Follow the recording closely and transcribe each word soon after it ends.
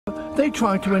They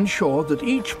try to ensure that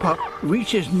each pup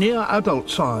reaches near adult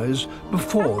size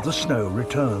before the snow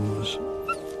returns.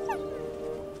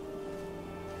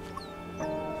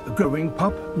 A growing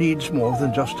pup needs more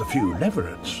than just a few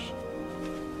leverets.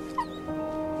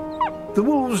 The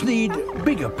wolves need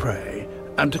bigger prey,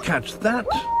 and to catch that,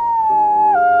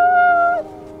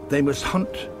 they must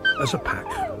hunt as a pack.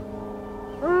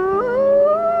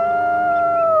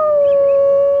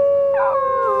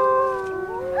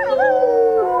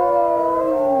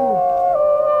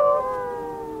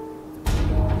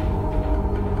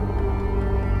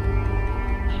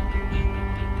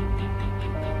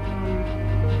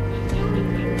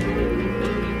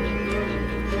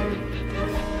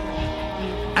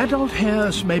 Adult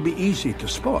hares may be easy to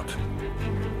spot,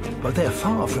 but they're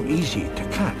far from easy to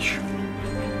catch.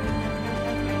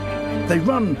 They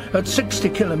run at 60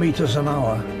 kilometers an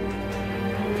hour.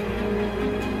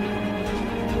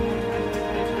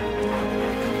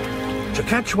 To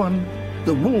catch one,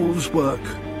 the wolves work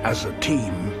as a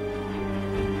team.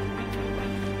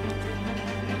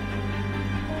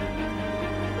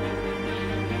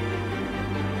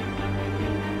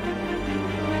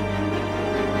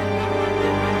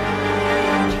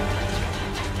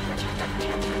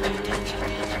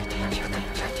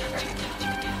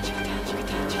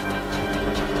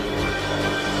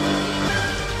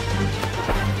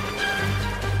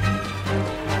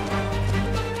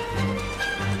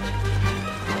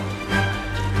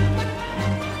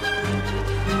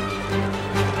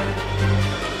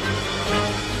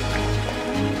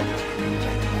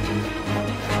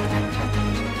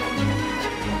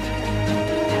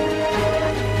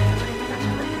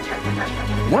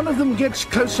 One of them gets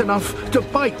close enough to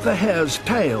bite the hare's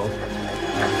tail.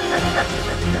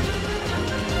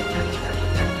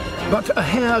 But a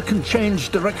hare can change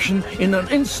direction in an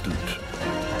instant.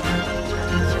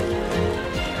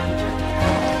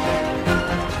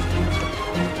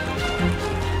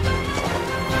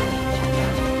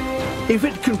 If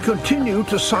it can continue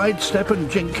to sidestep and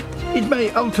jink, it may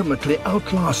ultimately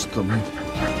outlast them.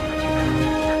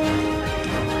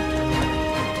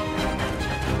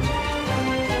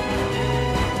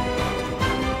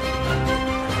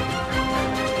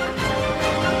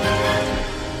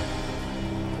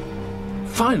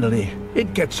 Finally,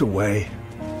 it gets away.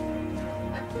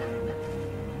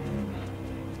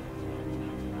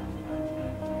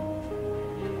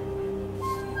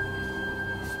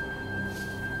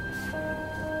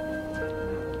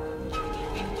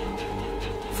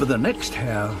 For the next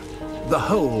hare, the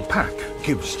whole pack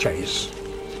gives chase.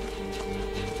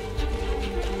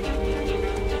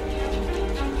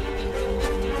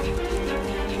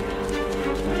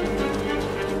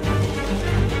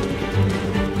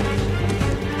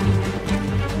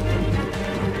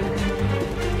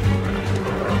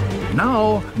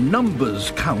 Now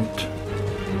numbers count.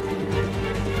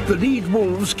 The lead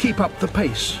wolves keep up the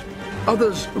pace.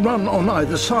 Others run on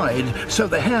either side, so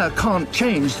the hare can't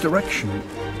change direction.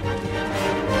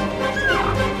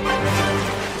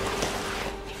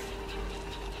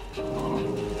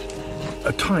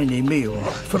 A tiny meal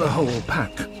for the whole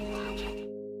pack.